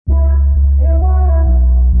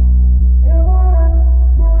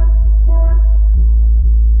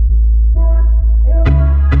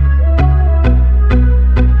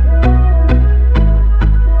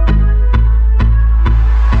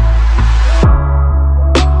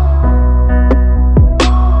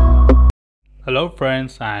Hello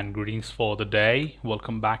friends and greetings for the day.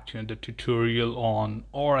 Welcome back to the tutorial on,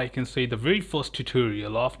 or I can say the very first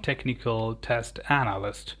tutorial of Technical Test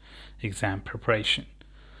Analyst exam preparation.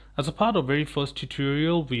 As a part of very first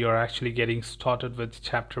tutorial, we are actually getting started with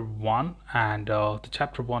chapter 1, and the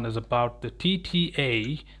chapter 1 is about the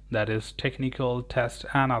TTA, that is Technical Test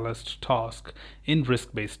Analyst task in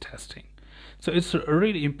risk-based testing. So it's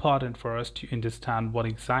really important for us to understand what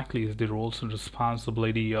exactly is the roles and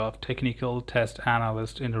responsibility of technical test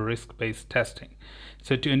analyst in risk-based testing.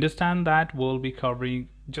 So to understand that, we'll be covering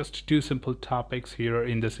just two simple topics here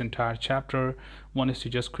in this entire chapter. One is to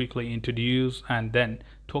just quickly introduce and then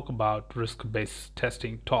talk about risk-based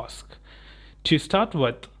testing task. To start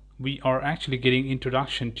with, we are actually getting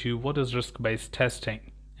introduction to what is risk-based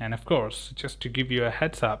testing. And of course, just to give you a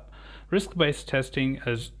heads up, risk-based testing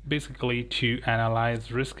is basically to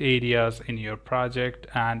analyze risk areas in your project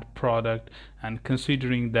and product and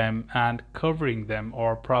considering them and covering them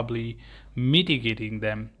or probably mitigating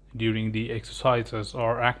them during the exercises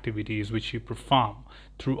or activities which you perform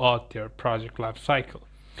throughout your project life cycle.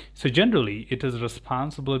 So generally, it is the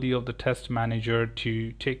responsibility of the test manager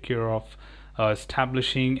to take care of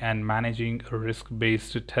establishing and managing a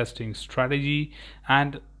risk-based testing strategy,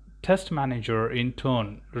 and test manager in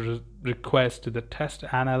turn requests the test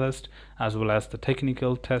analyst as well as the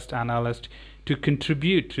technical test analyst to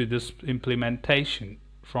contribute to this implementation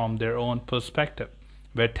from their own perspective,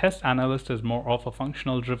 where test analyst is more of a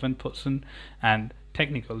functional driven person and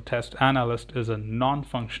technical test analyst is a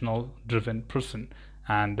non-functional driven person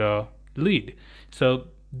and lead. So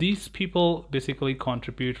these people basically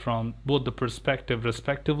contribute from both the perspective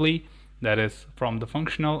respectively, that is from the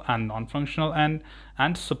functional and non-functional end,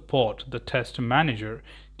 and support the test manager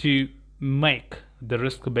to make the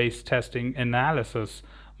risk-based testing analysis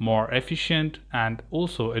more efficient and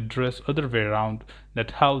also address other way around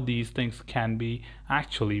that how these things can be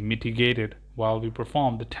actually mitigated while we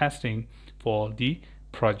perform the testing for the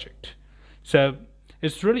project. So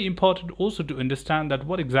it's really important also to understand that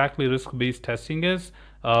what exactly risk-based testing is.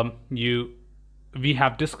 We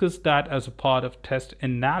have discussed that as a part of test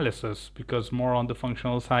analysis, because more on the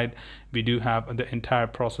functional side we do have the entire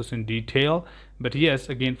process in detail, but yes,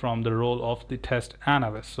 again from the role of the test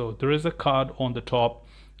analyst. So there is a card on the top.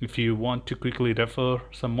 If you want to quickly refer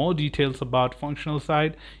some more details about functional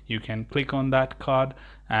side, you can click on that card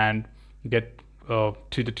and get to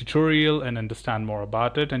the tutorial and understand more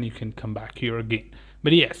about it, and you can come back here again.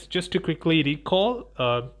 But yes, just to quickly recall,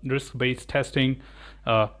 risk-based testing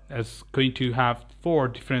is going to have 4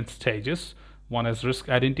 different stages. One is risk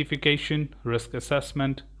identification, risk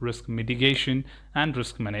assessment, risk mitigation, and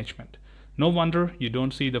risk management. No wonder you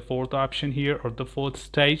don't see the 4th option here or the 4th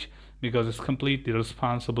stage, because it's completely the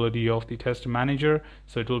responsibility of the test manager.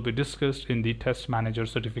 So it will be discussed in the test manager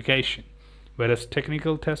certification, whereas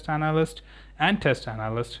technical test analyst and test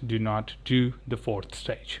analyst do not do the 4th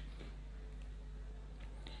stage.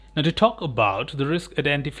 Now, to talk about the risk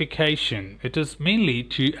identification, it is mainly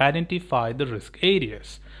to identify the risk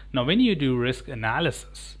areas. Now, when you do risk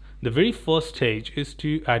analysis, the very first stage is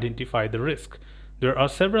to identify the risk. There are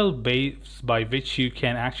several ways by which you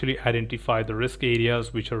can actually identify the risk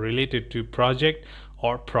areas which are related to project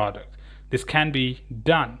or product. This can be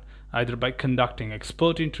done either by conducting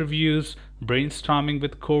expert interviews, brainstorming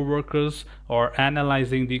with co-workers, or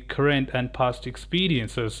analyzing the current and past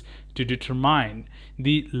experiences to determine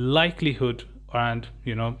the likelihood and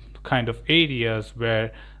kind of areas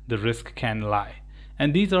where the risk can lie.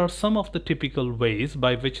 And these are some of the typical ways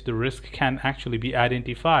by which the risk can actually be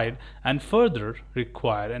identified, and further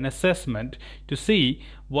require an assessment to see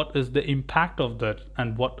what is the impact of that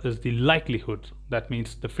and what is the likelihood, that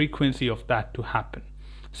means the frequency of that to happen.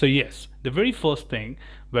 So yes, the very first thing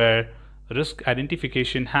where risk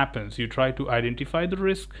identification happens, you try to identify the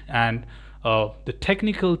risk, and the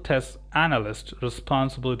technical test analyst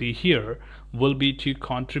responsibility here will be to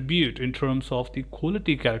contribute in terms of the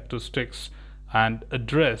quality characteristics and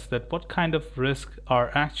address that what kind of risks are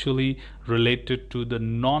actually related to the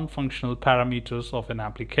non-functional parameters of an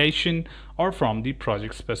application or from the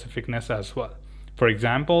project specificness as well. For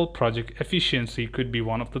example, project efficiency could be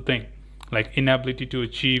one of the things, like inability to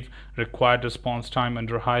achieve required response time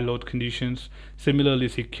under high load conditions. Similarly,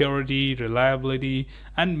 security, reliability,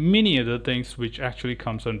 and many other things which actually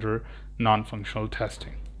comes under non-functional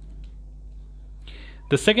testing.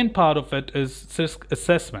 The second part of it is risk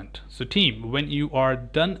assessment. So team, when you are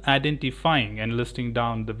done identifying and listing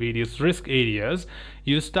down the various risk areas,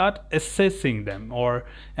 you start assessing them or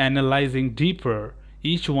analyzing deeper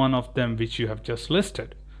each one of them which you have just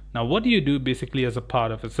listed. Now, what do you do basically as a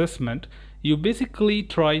part of assessment? You basically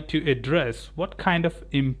try to address what kind of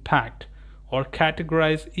impact or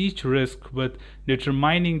categorize each risk with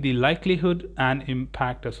determining the likelihood and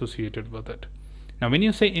impact associated with it. Now, when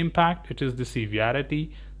you say impact, it is the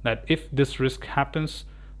severity, that if this risk happens,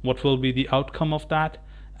 what will be the outcome of that,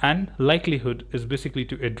 and likelihood is basically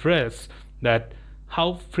to address that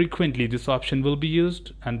how frequently this option will be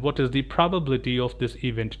used and what is the probability of this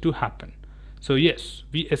event to happen. So yes,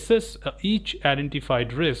 we assess each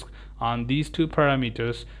identified risk on these two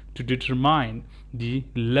parameters to determine the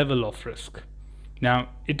level of risk. Now,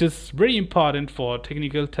 it is very important for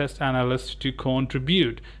technical test analysts to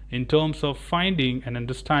contribute in terms of finding and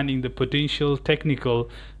understanding the potential technical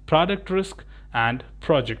product risk and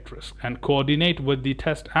project risk, and coordinate with the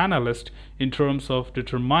test analyst in terms of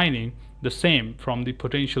determining the same from the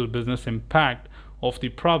potential business impact of the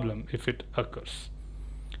problem if it occurs.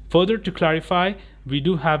 Further, to clarify, we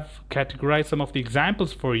do have categorized some of the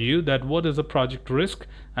examples for you, that what is a project risk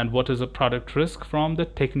and what is a product risk from the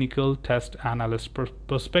technical test analyst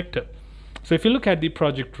perspective. So if you look at the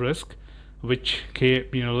project risk, which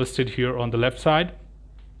listed here on the left side,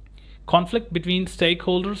 conflict between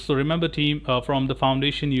stakeholders. So remember team, from the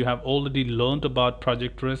foundation you have already learned about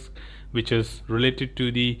project risk, which is related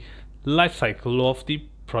to the life cycle of the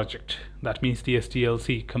project. That means the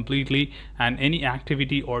SDLC completely, and any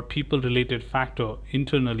activity or people related factor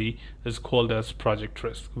internally is called as project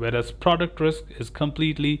risk, whereas product risk is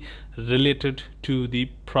completely related to the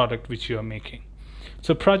product which you are making.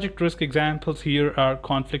 So project risk examples here are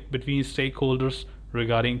conflict between stakeholders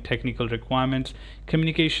regarding technical requirements,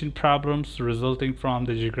 communication problems resulting from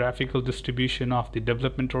the geographical distribution of the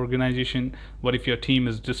development organization. What if your team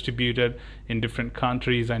is distributed in different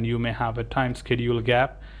countries and you may have a time schedule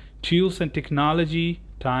gap? Tools and technology,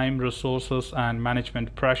 time, resources, and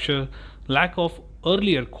management pressure, lack of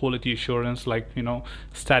earlier quality assurance, like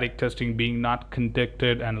static testing being not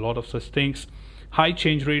conducted and a lot of such things. High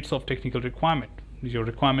change rates of technical requirement. Your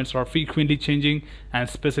requirements are frequently changing, and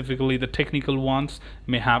specifically the technical ones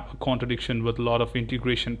may have a contradiction with a lot of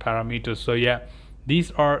integration parameters. So yeah,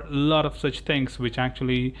 these are a lot of such things which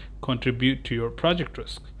actually contribute to your project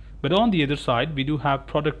risk. But on the other side, we do have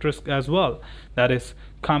product risk as well. That is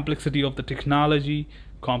complexity of the technology,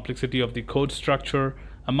 complexity of the code structure,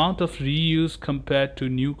 amount of reuse compared to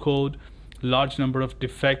new code, large number of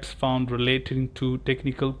defects found relating to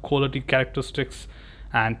technical quality characteristics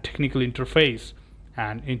and technical interface,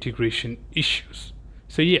 and integration issues.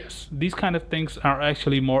 So yes, these kind of things are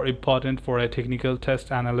actually more important for a technical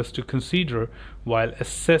test analyst to consider while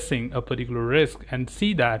assessing a particular risk, and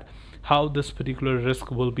see that how this particular risk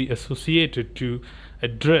will be associated to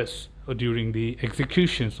address during the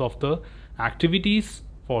executions of the activities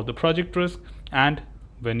for the project risk, and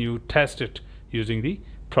when you test it using the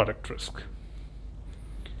product risk.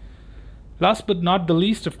 Last but not the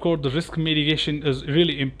least, of course, the risk mitigation is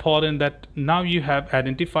really important, that now you have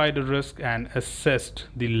identified a risk and assessed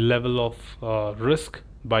the level of risk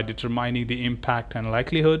by determining the impact and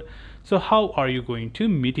likelihood. So how are you going to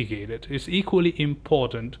mitigate it? It's equally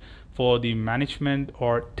important for the management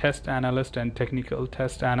or test analyst and technical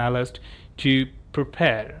test analyst to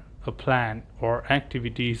prepare a plan or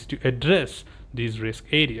activities to address these risk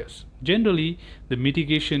areas. Generally, the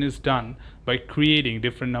mitigation is done by creating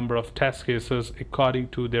different number of test cases according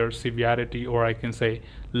to their severity, or I can say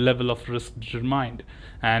level of risk determined,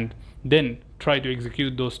 and then try to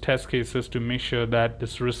execute those test cases to make sure that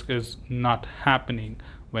this risk is not happening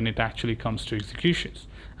when it actually comes to executions.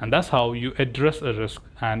 And that's how you address a risk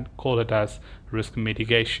and call it as risk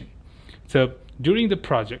mitigation. So during the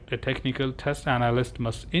project, a technical test analyst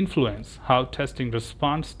must influence how testing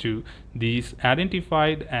responds to these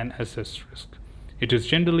identified and assessed risks. It is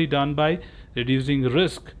generally done by reducing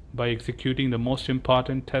risk by executing the most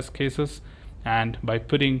important test cases and by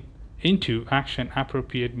putting into action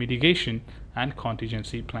appropriate mitigation and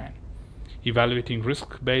contingency plan. Evaluating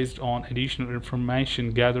risk based on additional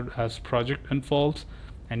information gathered as project unfolds,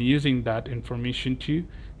 and using that information to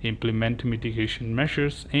implement mitigation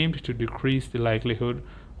measures aimed to decrease the likelihood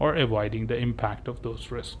or avoiding the impact of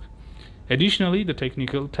those risks. Additionally, the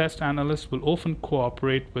technical test analyst will often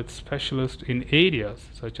cooperate with specialists in areas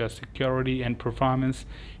such as security and performance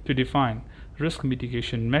to define risk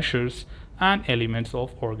mitigation measures and elements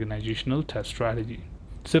of organizational test strategy.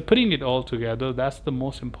 So putting it all together, that's the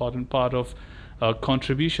most important part of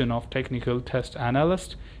contribution of technical test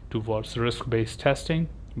analyst towards risk-based testing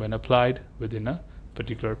when applied within a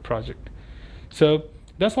particular project. So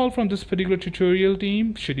that's all from this particular tutorial,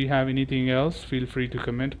 team. Should you have anything else, feel free to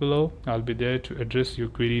comment below. I'll be there to address your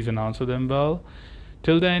queries and answer them well.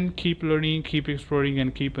 Till then, keep learning, keep exploring,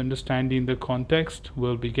 and keep understanding the context.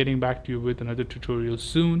 We'll be getting back to you with another tutorial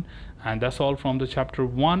soon. And that's all from the chapter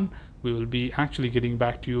 1, we will be actually getting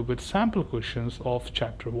back to you with sample questions of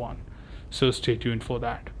chapter 1. So stay tuned for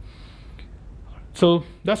that. So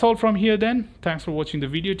that's all from here then. Thanks for watching the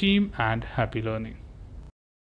video, team, and happy learning.